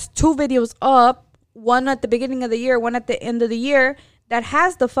 That has 2 videos up. One at the beginning of the year, one at the end of the year. That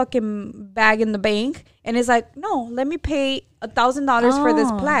has the fucking bag in the bank, and is like, no, let me pay $1,000 for this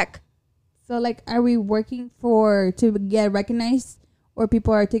Oh. plaque. So, like, are we working to get recognized, or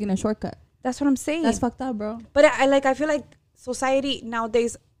people are taking a shortcut? That's what I'm saying. That's fucked up, bro. But I feel like society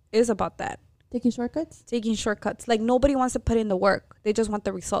nowadays is about that. Taking shortcuts? Taking shortcuts. Like, nobody wants to put in the work. They just want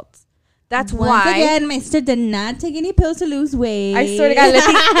the results. That's Once why. again, Mr. did not take any pills to lose weight. I swear to God,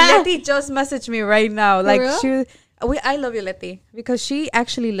 Letty just messaged me right now. Like real? I love you, Letty, because she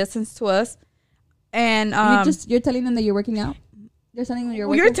actually listens to us. And you're telling them that you're working out. You're telling them you're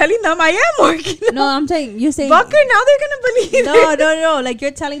working. you're telling them I am working. No, I'm saying you're saying. Fucker, now they're gonna believe it. No. Like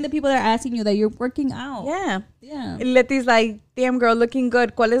you're telling the people that are asking you that you're working out. Yeah. Yeah. Letty's like, damn girl, looking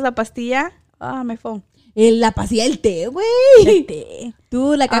good. ¿Cuál es la pastilla? Ah, my phone. La pastilla del té, güey.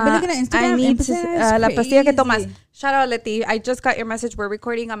 Dude, like I've been looking at Instagram. I need to, Instagram la is pastilla que crazy. tomas. Shout out, Letty. I just got your message. We're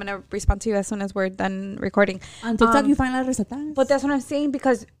recording. I'm gonna respond to you as soon as we're done recording. On TikTok, you find las recetas. But that's what I'm saying,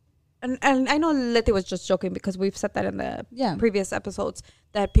 because and I know Letty was just joking, because we've said that in the previous episodes,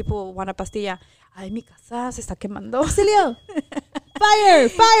 that people want a pastilla. Ay, mi casa se está quemando. Auxilio.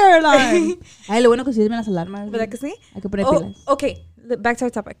 Fire alarm. Ay, lo bueno que sirven las alarmas. ¿Verdad que sí? Hay que poner pilas. Okay. Back to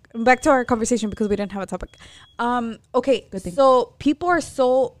our topic. Back to our conversation, because we didn't have a topic. Okay. Good thing. So people are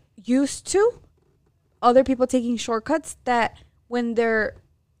so used to other people taking shortcuts that when you're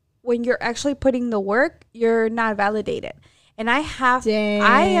actually putting the work, you're not validated. And I am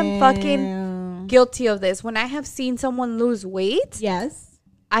fucking guilty of this. When I have seen someone lose weight, Yes.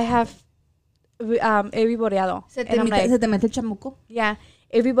 I have he vivoreado. Se And I'm like, te mete el chamuco. yeah,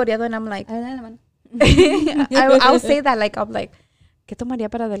 he vivoreado, and I'm like, A ver, dale la mano. I'll say that, like, I'm like, ¿qué tomaría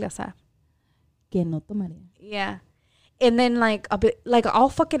para adelgazar? Que no tomaría. Yeah. And then like I'll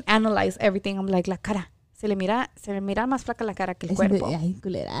fucking analyze everything. I'm like, la cara. Se le mira más flaca la cara que el cuerpo. Ay,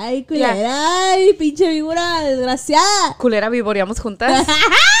 culera. Ay, pinche víbora desgraciada. Culera, vivoreamos juntas.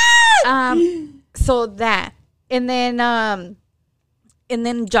 So that. And then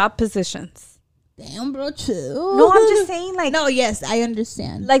job positions. Damn, bro, chill. No, I'm just saying, like, No, yes, I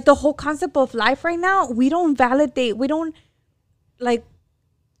understand. like the whole concept of life right now, we don't validate, we don't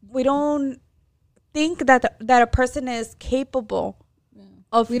think that a person is capable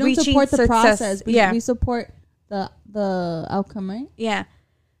of we don't reaching support the success. process. Yeah. We support the outcome, right? Yeah.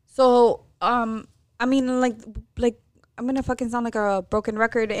 So, I mean, like I'm gonna fucking sound like a broken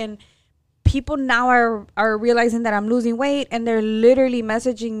record, and people now are realizing that I'm losing weight, and they're literally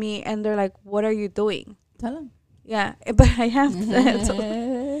messaging me, and they're like, "What are you doing?" Tell them. Yeah, but I have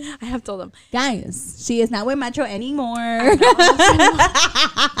told them. Guys, she is not with Metro anymore.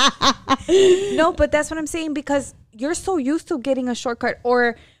 No, but that's what I'm saying, because you're so used to getting a shortcut,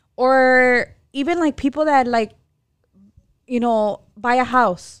 or even like people that, like, you know, buy a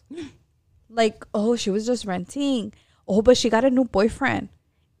house. Like, oh, she was just renting. Oh, but she got a new boyfriend.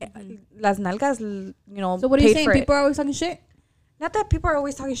 Las nalgas, you know. So what are you paid saying? for it. People are always talking shit? Not that people are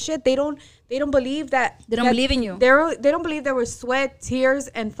always talking shit. They don't believe that. They don't believe in you. They don't believe there was sweat, tears,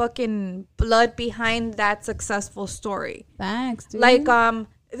 and fucking blood behind that successful story. Facts, dude. Like,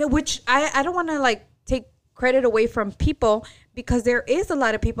 which I don't want to, like, take credit away from people, because there is a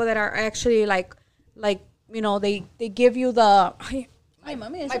lot of people that are actually like, you know, they give you the. Ay,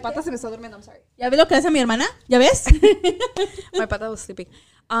 mami, My pata se me está durmiendo. I'm sorry. ¿Ya ves lo que hace mi hermana? ¿Ya ves? My pata was sleeping.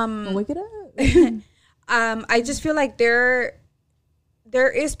 Wake it up. I just feel like there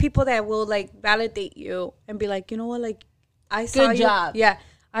is people that will, like, validate you and be like, you know what, like, I saw Good you. job. Yeah,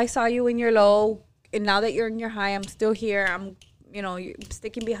 I saw you in your low, and now that you're in your high, I'm still here. I'm, you know,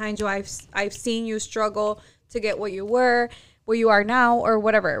 sticking behind you. I've seen you struggle to get where you are now, or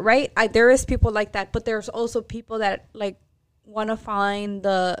whatever, right? There is people like that, but there's also people that, like, want to find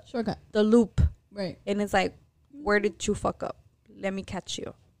the Shortcut. the loop, Right. and it's like, where did you fuck up? Let me catch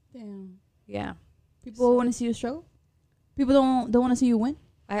you. Damn. Yeah, People want to see you struggle? People don't want to see you win?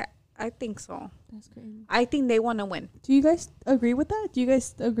 I think so. That's crazy. I think they want to win. Do you guys agree with that? Do you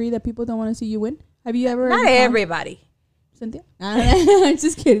guys agree that people don't want to see you win? Have you ever... Not everybody. Cynthia? I'm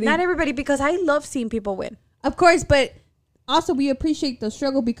just kidding. Not everybody, because I love seeing people win. Of course, but also we appreciate the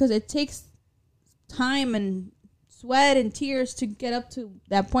struggle, because it takes time and sweat and tears to get up to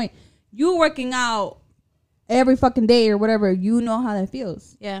that point. You working out every fucking day or whatever, you know how that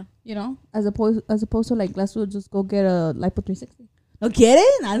feels. Yeah. You know, as opposed to, like, let's just go get a Lipo 360. ¿No quieres?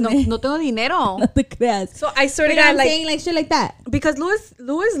 No tengo dinero. No te creas. So I swear to But God, I'm like, saying, like, shit like that. because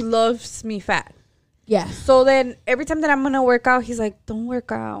Louis loves me fat. Yeah. So then every time that I'm gonna work out, he's like, "Don't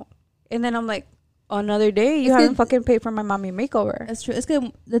work out," and then I'm like, "Another day, you haven't fucking paid for my mommy makeover." That's true. It's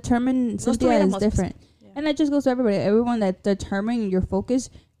good. Determined Cynthia is different. Yeah. And that just goes to everybody. Everyone that determining your focus,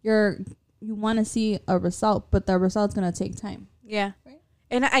 you want to see a result, but the result's going to take time. Yeah. Right?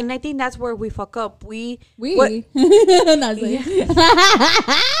 And I think that's where we fuck up. We's a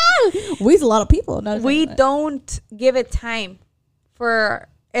lot of people. We don't give it time for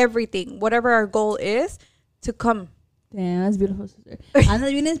everything, whatever our goal is, to come. Damn, that's beautiful, sister.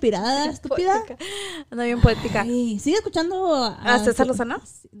 Andas bien inspirada, estúpida. Ando bien poética. Ay, sigue escuchando ¿A César Lozano?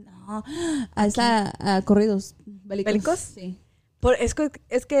 No. No. Hasta corridos. Bélicos. ¿Bélicos? Sí.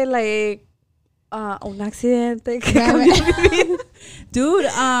 Es que like, un accidente que Yeah, cambió mi vida. Dude,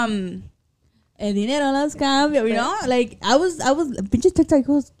 el dinero los cambia, you know? Like, I was, pinche TikTok,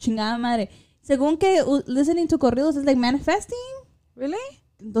 hijos, chingada madre. Según que listening to corridos is like manifesting. Really?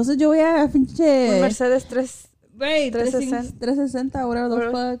 Entonces yo voy a pinche... Un Mercedes 3. Right, 360. 360, whatever the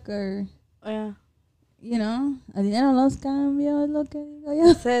Or- fuck, or... Yeah. You know, el dinero los cambia, es lo que digo yo.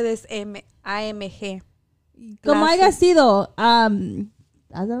 Mercedes AMG. Como Classy. haya sido,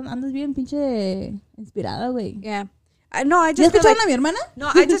 andas bien pinche inspirada, güey. Yeah. No, I ¿Ya just feel escucharon like, a mi hermana? no,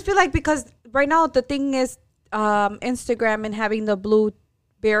 I just feel like because right now the thing is Instagram and having the blue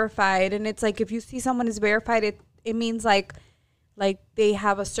verified, and it's like if you see someone is verified, it means like they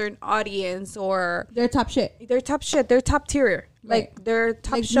have a certain audience or They're top shit. they're top shit, they're top tier, Right. like they're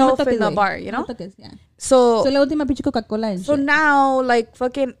top Like, shelf no me toques, in the güey. bar, you know. No me toques, yeah. So Soy la última pinche Coca-Cola en so shit. now like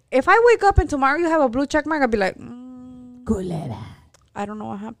fucking if I wake up and tomorrow you have a blue check mark, I'd be like, Culera. I don't know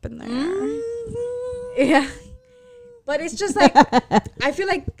what happened there. Mm-hmm. Yeah. But it's just like I feel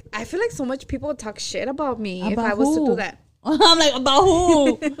like so much people talk shit about me if I About was to who? do that. I'm like, about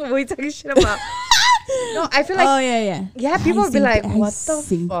who? What are you talking shit about? No, I feel like Oh, yeah. yeah, people would be like, what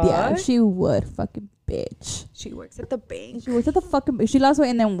the Yeah, fuck? she would. Fucking bitch. She works at the bank. She worked at the fucking... She lost weight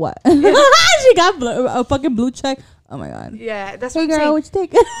and then what? She got a fucking blue check. Oh, my God. Yeah, that's Hey, what I'm girl, saying. what you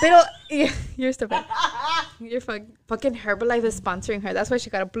take? Pero, yeah, you're stupid. Your fucking Herbalife is sponsoring her. That's why she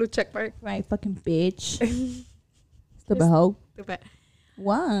got a blue check mark. Right, fucking bitch. Stupid hoe. Stupid.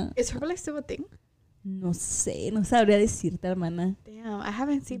 What? Is Herbalife still a thing? No sé, no sabría decirte, hermana. Damn, I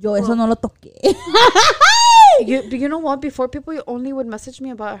haven't seen Yo people- eso no lo toqué. Do you know what? Before people only would message me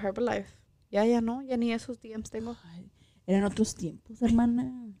about Herbalife. Ya no, ya ni esos DMs tengo. Eran otros tiempos,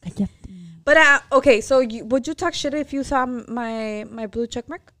 hermana. Cállate. But okay, so would you talk shit if you saw my blue check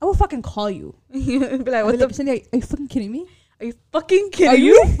mark? I will fucking call you. You'd be like, I'll what be the? like, Cindy, are you fucking kidding me? Are you fucking kidding Are me?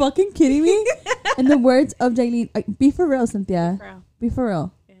 you fucking kidding me? In the words of Jailene, be for real, Cynthia. Bro. Be for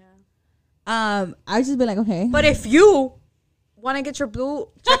real. Yeah. I just be like, okay. But if you want to get your blue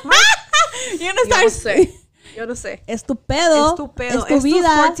check mark, You're gonna yo no start sé. Yo no sé. Es tu pedo. Es tu pedo. Es tu Esto es vida.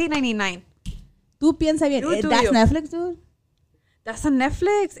 $14.99. Tú piensa bien. You do That's you. Netflix, dude. That's a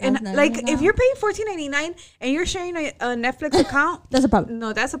Netflix. And That's like, Netflix. if you're paying $14.99 and you're sharing a Netflix account, That's a problem.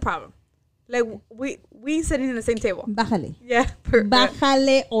 no, that's a problem. Like, we sitting in the same table. Bájale. Yeah.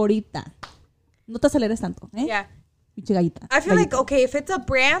 Bájale ahorita. No te aceleres tanto, ¿eh? Yeah. Pinche gallita. I feel like, Gallita. okay, if it's a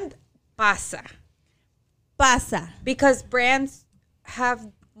brand, pasa. Pasa. Because brands have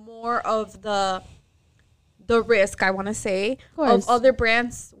more of the risk, I want to say, course. of other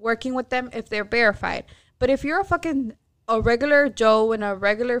brands working with them if they're verified. But if you're a regular Joe and a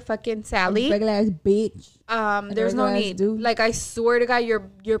regular fucking Sally, Regular ass bitch. there's no regular ass need. dude. Like, I swear to God,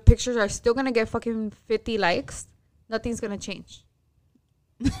 your pictures are still gonna get fucking 50 likes. Nothing's gonna change.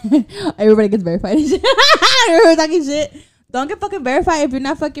 Everybody gets verified. Everybody talking shit. Don't get fucking verified if you're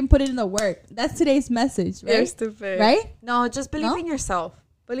not fucking putting in the work. That's today's message, right? You're stupid. Right? No, just believe No? in yourself.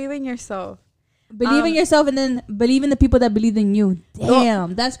 Believe in yourself. Believe in yourself and then believe in the people that believe in you.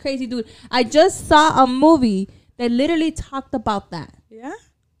 Damn, that's crazy, dude. I just saw a movie that literally talked about that. Yeah?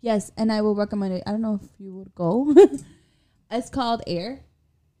 Yes, and I will recommend it. I don't know if you would go. It's called Air.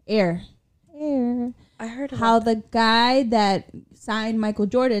 Air. I heard How about the guy that signed Michael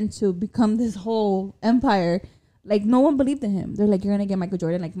Jordan to become this whole empire, like, no one believed in him. They're like, you're gonna get Michael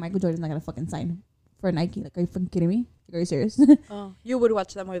Jordan. Like, Michael Jordan's not gonna fucking sign for Nike. Like, are you fucking kidding me? Like, are you serious? Oh, you would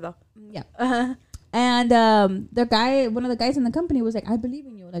watch that movie though. Yeah. Uh-huh. And the guy, one of the guys in the company was like, I believe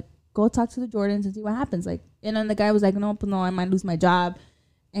in you. Like, go talk to the Jordans and see what happens. Like, and then the guy was like, no, I might lose my job.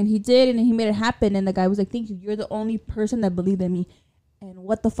 And he did, and he made it happen. And the guy was like, thank you. You're the only person that believed in me. And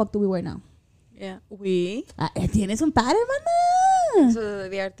what the fuck do we wear now? Yeah. We. Tienes un padre, hermana. So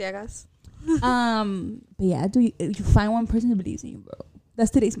the Arteagas. But yeah, you find one person who believes in you, bro. That's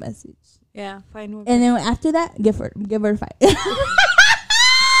today's message. Yeah, fine. Movie. And then after that, get verified.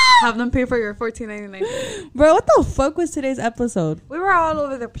 Have them pay for your $14.99. Bro, what the fuck was today's episode? We were all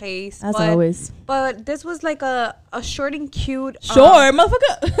over the place. As but, always. But this was like a short and cute. Sure,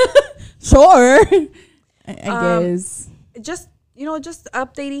 motherfucker. Sure. I guess. Just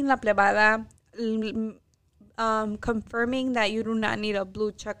updating La Plebada. Confirming that you do not need a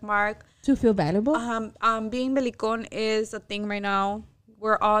blue check mark. To feel valuable? Being belicón is a thing right now.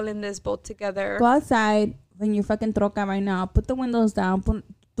 We're all in this boat together. Go outside when you're fucking troca right now. Put the windows down. Pon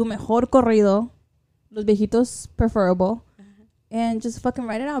tu mejor corrido. Los viejitos preferable. And just fucking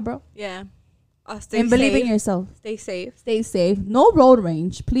write it out, bro. Yeah. Stay And safe. believe in yourself. Stay safe. Stay safe. No road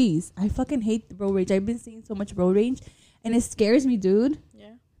rage, please. I fucking hate road rage. I've been seeing so much road rage. And it scares me, dude.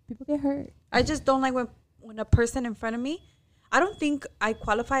 Yeah. People get hurt. I just don't like when a person in front of me, I don't think I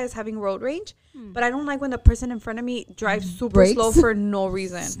qualify as having road rage, but I don't like when the person in front of me drives super Brakes. slow for no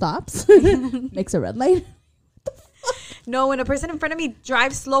reason. Stops. Makes a red light. No, when a person in front of me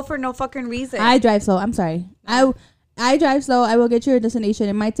drives slow for no fucking reason. I drive slow. I'm sorry. I drive slow. I will get you your destination.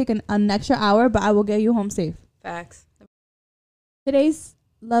 It might take an extra hour, but I will get you home safe. Facts. Today's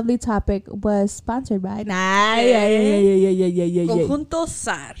lovely topic was sponsored by Conjunto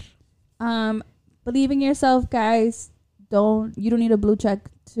SAR. Believe in yourself, guys. You don't need a blue check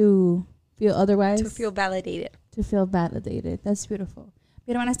to feel otherwise. To feel validated. To feel validated. That's beautiful.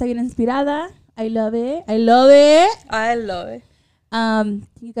 Mi hermana está bien inspirada. I love it. I love it. I love it. Thank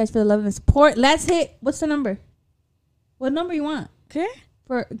you guys for the love and the support. Let's hit. What's the number? What number you want? ¿Qué?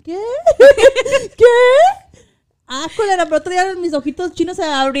 ¿Qué? ¿Qué? Ah, culera, pero otro día mis ojitos chinos se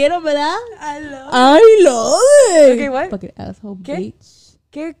abrieron, ¿verdad? I love it. Okay, what? Fucking asshole, ¿Qué? bitch.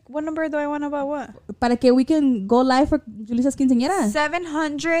 What number do I want about what? Para que we can go live for Julisa's quinceañera.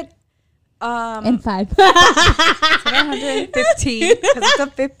 700. And 5. 715. Because it's a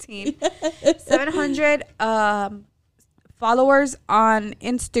 15. 700 followers on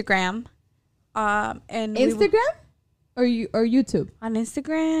Instagram. And Instagram or YouTube? On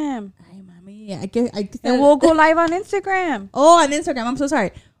Instagram. Ay, mami. I guess And we'll go live on Instagram. Oh, on Instagram. I'm so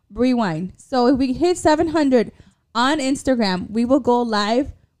sorry. Rewind. So if we hit 700 on Instagram, we will go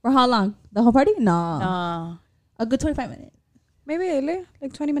live for how long? The whole party? No. A good 25 minutes. Maybe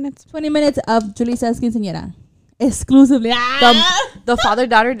like 20 minutes. 20 minutes of Julisa's quinceañera. Exclusively. The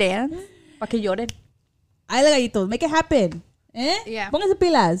father-daughter dance. Pa' que lloren. Ay, gallitos. Make it happen. Yeah. Pónganse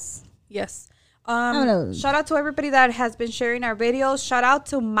pilas. Yes. Vámonos. Shout out to everybody that has been sharing our videos. Shout out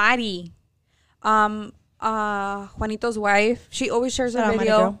to Mari. Juanito's wife. She always shares Shout a out, Mari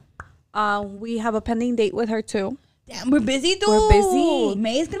video. We have a pending date with her too. Damn, we're busy, dude. We're busy.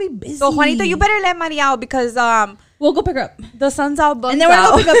 May's gonna be busy. So Juanito, you better let Mari out because we'll go pick her up. the sun's out. And then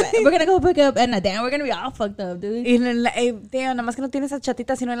we're gonna go pick up Edna. Damn, we're gonna be all fucked up, dude. Damn, nada más que no tiene esa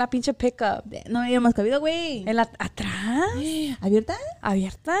chatita, sino en la pinche pickup. No habíamos cabido, güey. En la atrás. ¿Abierta?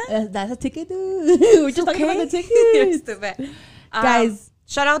 Abierta. That's a ticket, dude. We're just talking about the ticket. Stupid. Guys.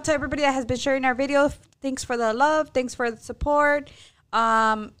 Shout out to everybody that has been sharing our video. Thanks for the love. Thanks for the support.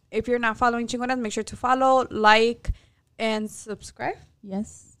 If you're not following Chingonas, make sure to follow, like, and subscribe.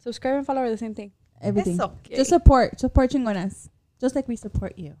 Yes. Subscribe and follow are the same thing. Everything. It's okay. Just support Chingonas. Just like we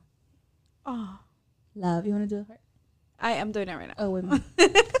support you. Oh, Love. You want to do the heart? I am doing it right now. Oh, wait.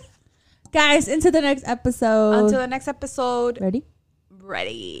 Guys, into the next episode. Until the next episode. Ready?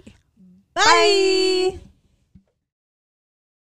 Ready. Bye.